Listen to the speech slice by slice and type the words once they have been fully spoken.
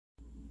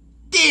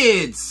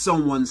Did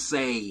someone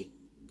say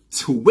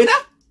Twitter?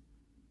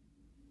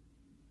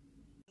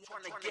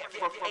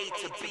 From A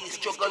to B,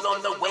 struggle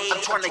on the way. I'm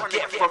trying to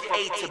get from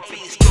A to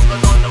B, struggle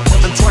on the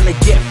way. I'm trying to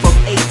get from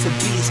A to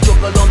B,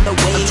 struggle on the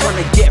way. I'm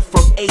trying to get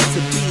from A to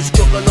B,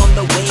 struggle on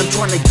the way. I'm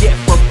trying to get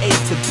from A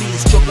to B,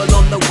 struggle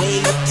on the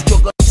way.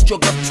 Struggle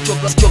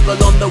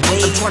on the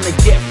way. I'm trying to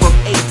get from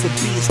A to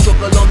B,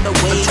 struggle on the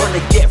way. I'm trying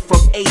to get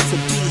from A to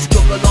B,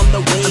 struggle on the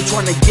way. I'm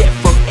trying to get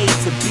from A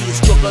to B,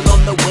 struggle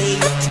on the way.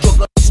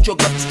 Struggle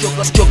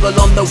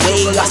on the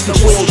way. That's the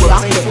way.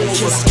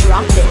 Just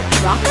drop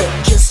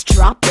it, just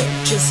drop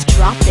it, just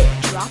drop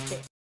it, drop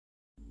it.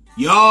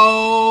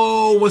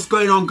 Yo, what's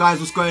going on, guys?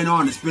 What's going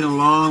on? It's been a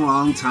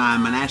long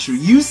time, and Asher,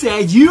 you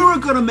said you were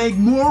gonna make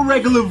more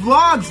regular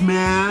vlogs,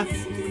 man.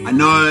 I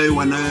know,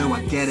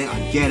 I get it.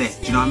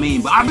 Do you know what I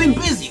mean? But I've been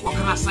busy. What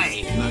can I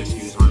say? No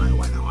excuse. I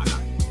know.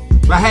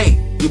 But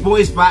hey, your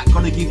boy's back.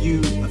 Gonna give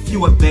you a few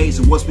updates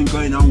of what's been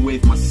going on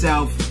with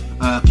myself,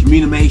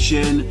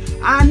 COMMUNIMATION,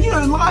 and you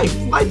know,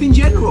 life in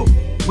general.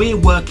 We're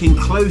working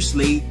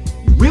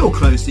real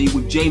closely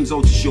with James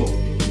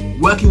ALTUCHER.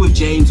 Working with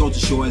James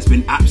ALTUCHER has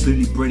been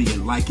absolutely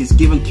brilliant. Like, it's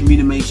given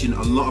COMMUNIMATION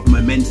a lot of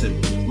momentum.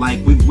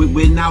 Like,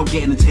 we're now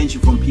getting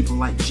attention from people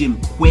like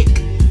Jim Quick,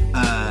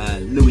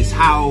 Lewis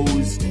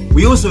Howes.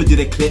 We also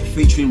did a clip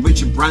featuring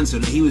Richard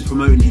Branson. He was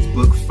promoting his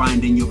book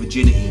Finding Your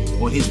Virginity,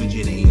 or his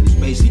virginity, and it's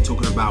basically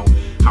talking about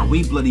how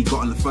we bloody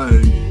got on the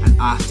phone and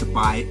asked to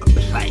buy a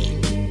plane.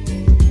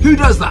 Who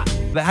does that?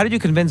 But how did you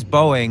convince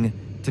Boeing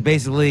to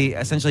basically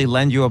essentially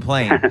lend you a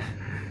plane?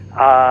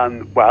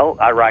 Well,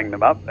 I rang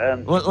them up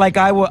and... Well, like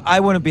I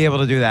wouldn't be able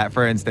to do that,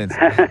 for instance.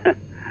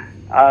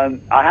 I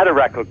had a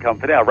record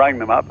company. I rang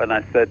them up and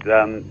I said,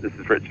 this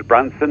is Richard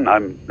Branson. I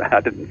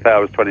didn't say I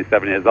was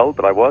 27 years old,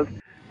 but I was.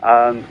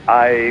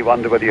 I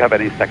wonder whether you have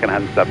any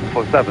second-hand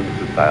 747s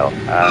for sale.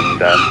 And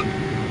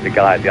the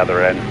guy at the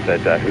other end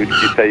said, who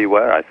did you say you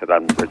were? I said,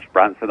 I'm Richard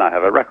Branson. I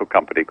have a record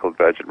company called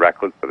Virgin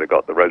Records, but they've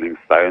got the Rolling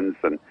Stones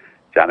and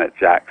Janet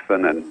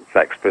Jackson and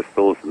Sex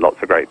Pistols and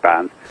lots of great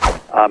bands.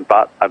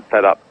 But I'm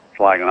fed up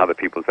flying on other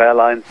people's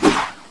airlines,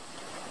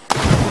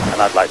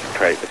 and I'd like to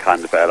create the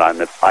kind of airline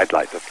that I'd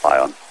like to fly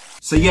on.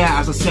 So yeah,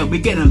 as I said,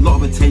 we're getting a lot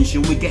of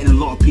attention. We're getting a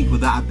lot of people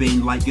that have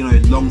been, like, you know,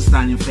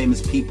 long-standing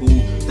famous people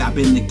that have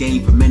been in the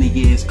game for many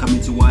years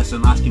coming to us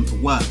and asking for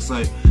work.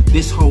 So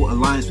this whole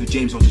alliance with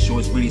James ALTUCHER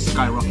is really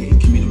skyrocketing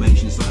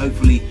COMMUNIMATION. So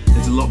hopefully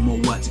there's a lot more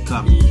work to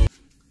come.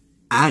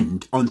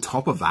 And on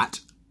top of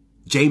that,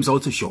 James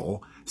ALTUCHER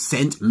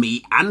sent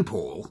me and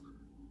Paul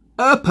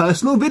a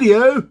personal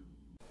video.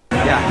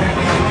 Yeah.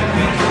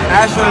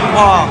 Asher and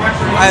Paul,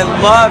 I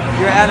love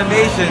your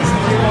animations.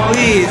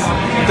 Please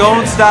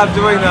don't stop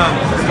doing them.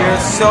 You're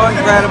so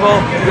incredible.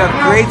 You have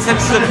great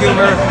sense of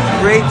humor,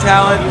 great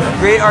talent,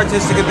 great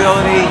artistic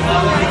ability.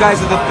 You guys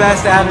are the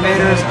best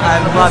animators.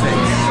 I love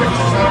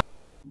it.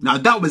 Now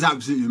that was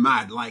absolutely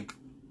mad. Like,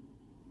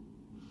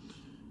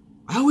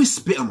 I always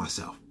spit on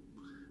myself.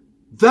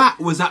 That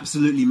was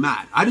absolutely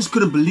mad. I just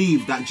couldn't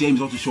believe that James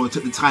ALTUCHER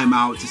took the time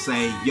out to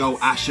say, yo,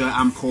 Asher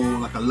and Paul,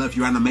 like, I love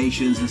your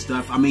animations and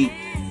stuff. I mean,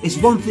 it's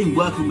one thing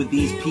working with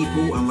these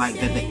people and like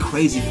their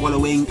crazy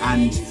following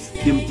and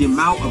the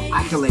amount of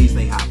accolades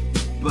they have.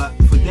 But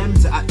for them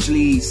to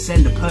actually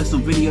send a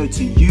personal video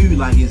to you,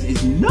 like,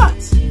 is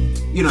nuts.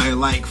 You know,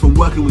 like, from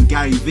working with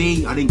Gary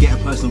V, I didn't get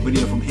a personal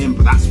video from him,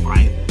 but that's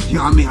fine. You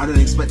know what I mean? I don't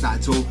expect that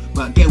at all.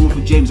 But getting one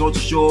from James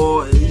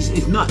ALTUCHER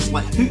is nuts.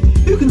 Like,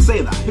 who can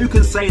say that? Who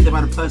can say they've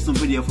had a personal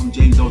video from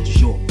James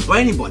ALTUCHER? Or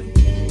anybody.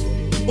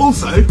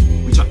 Also,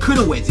 which I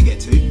couldn't wait to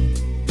get to,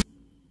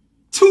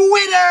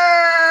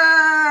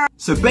 Twitter!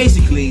 So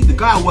basically, the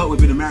guy I work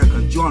with in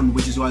America, John,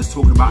 which is what I was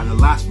talking about in the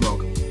last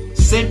vlog,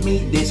 sent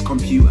me this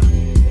computer.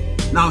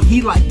 Now,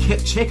 he like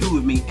kept checking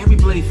with me every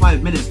bloody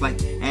 5 minutes,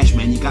 like, Ash,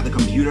 man, you got the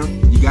computer?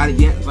 You got it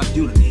yet? I was like,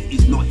 dude,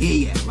 it's not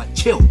here yet. Like,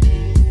 chill.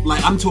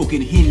 Like, I'm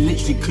talking, he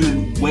literally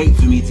couldn't wait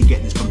for me to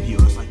get this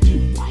computer. I was like,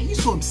 dude, why are you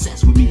so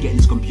obsessed with me getting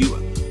this computer?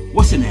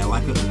 What's in there?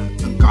 Like a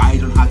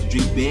guide on how to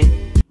drink beer?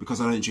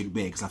 Because I don't drink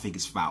beer, because I think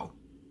it's foul.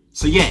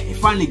 So yeah, it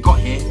finally got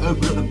here,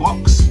 opened up the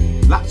box,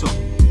 laptop,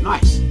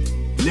 nice.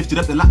 Lifted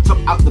up the laptop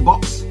out the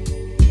box.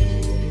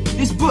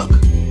 This book,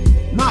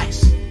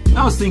 nice. And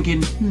I was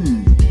thinking,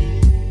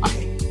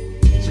 okay,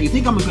 so you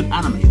think I'm a good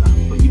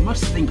animator, but you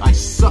must think I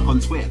suck on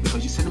Twitter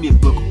because you're sending me a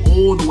book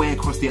all the way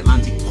across the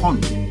Atlantic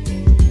pond.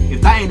 If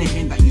that ain't a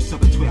hint that you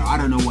suck on Twitter, I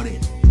don't know what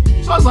is.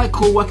 So I was like,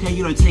 cool, okay,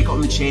 you know, take it on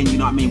the chin, you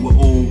know what I mean? We're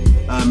all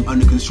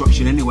under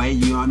construction anyway,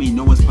 you know what I mean?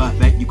 No one's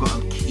perfect, you've got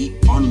to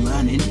keep on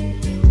learning.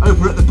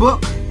 Open up the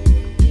book.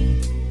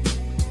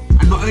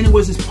 And not only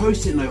was this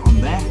post-it note on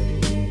there,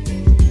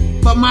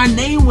 but my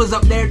name was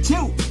up there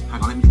too.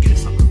 Hang on, let me get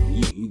this up.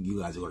 You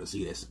guys are going to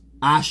see this.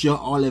 Asher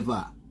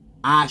Oliver.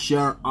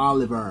 Asher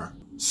Oliver.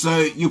 So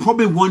you're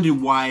probably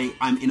wondering why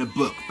I'm in a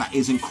book that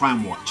isn't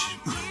Crime Watch.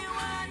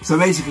 So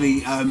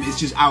basically, it's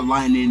just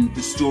outlining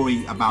the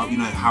story about, you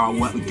know, how I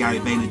worked with Gary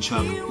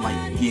Vaynerchuk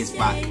like years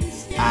back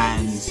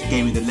and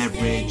gave me the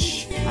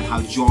leverage, and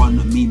how John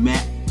and me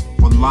met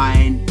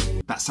online.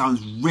 That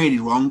sounds really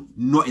wrong,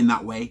 not in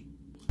that way.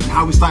 And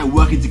how we started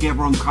working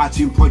together on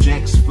cartoon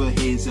projects for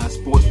his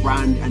sports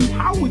brand, and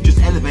how we just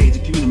elevated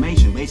to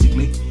COMMUNIMATION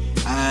basically.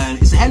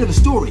 And it's a hell of a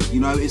story, you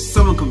know. It's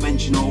so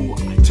unconventional.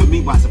 It took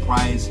me by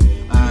surprise.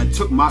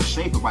 Took Mark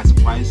Schaefer by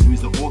surprise, who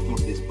is the author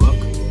of this book.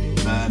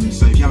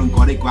 So if you haven't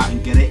got it, go out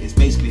and get it. It's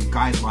basically a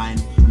guideline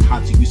on how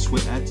to use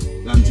Twitter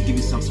to give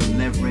yourself some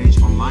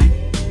leverage online.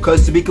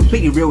 Because to be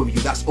completely real with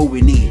you, that's all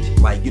we need.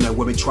 Like, you know,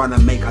 when we're trying to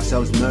make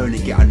ourselves known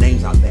and get our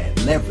names out there,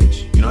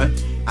 leverage, you know.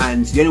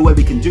 And the only way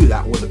we can do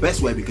that, or the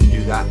best way we can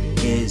do that,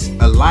 is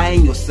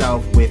aligning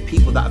yourself with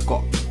people that have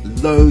got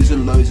loads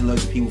and loads and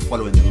loads of people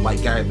following them,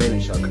 like Gary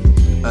Vaynerchuk.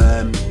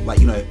 Like,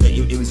 you know,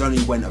 it was only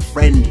when a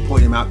friend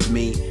pointed him out to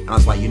me, and I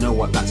was like, you know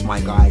what, that's my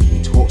guy,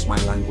 he talks my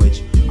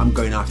language, I'm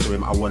going after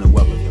him, I want to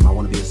work with him, I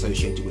want to be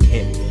associated with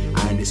him.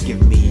 And it's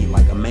given me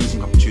like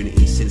amazing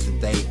opportunities since the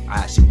day I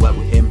actually worked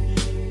with him.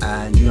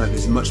 And you know,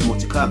 there's much more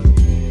to come.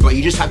 But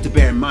you just have to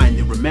bear in mind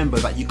and remember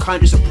that you can't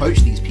just approach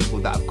these people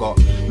that have got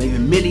maybe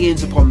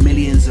millions upon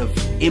millions of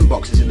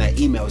inboxes in their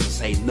emails and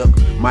say, look,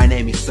 my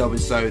name is so and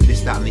so,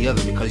 this, that and the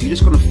other, because you're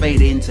just going to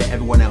fade into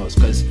everyone else.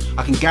 Because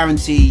I can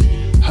guarantee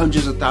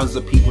hundreds of thousands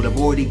of people have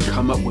already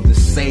come up with the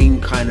same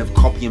kind of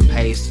copy and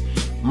paste.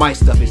 My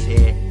stuff is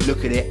here,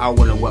 look at it, I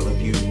want to work with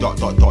you, ...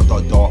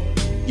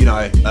 You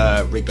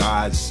know,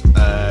 regards,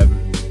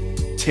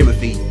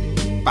 Timothy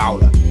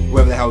Fowler,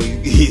 whoever the hell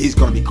he's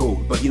going to be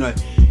called. But you know,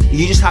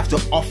 you just have to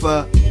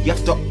offer, you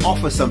have to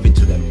offer something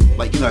to them.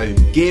 Like, you know,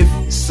 give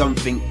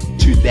something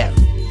to them,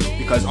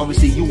 because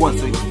obviously you want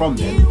something from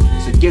them,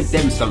 so give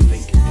them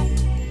something.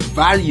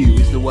 Value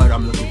is the word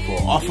I'm looking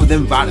for. Offer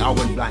them value. I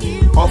went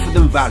blank. Offer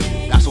them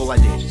value. That's all I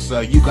did.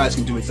 So you guys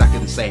can do exactly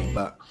the same,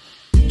 but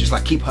just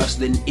like keep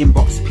hustling,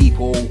 inbox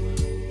people,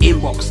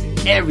 inbox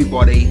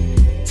everybody,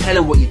 tell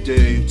them what you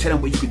do, tell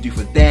them what you could do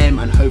for them,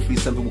 and hopefully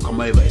something will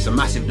come over. It's a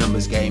massive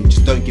numbers game.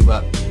 Just don't give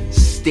up,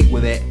 stick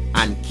with it,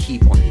 and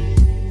keep on it.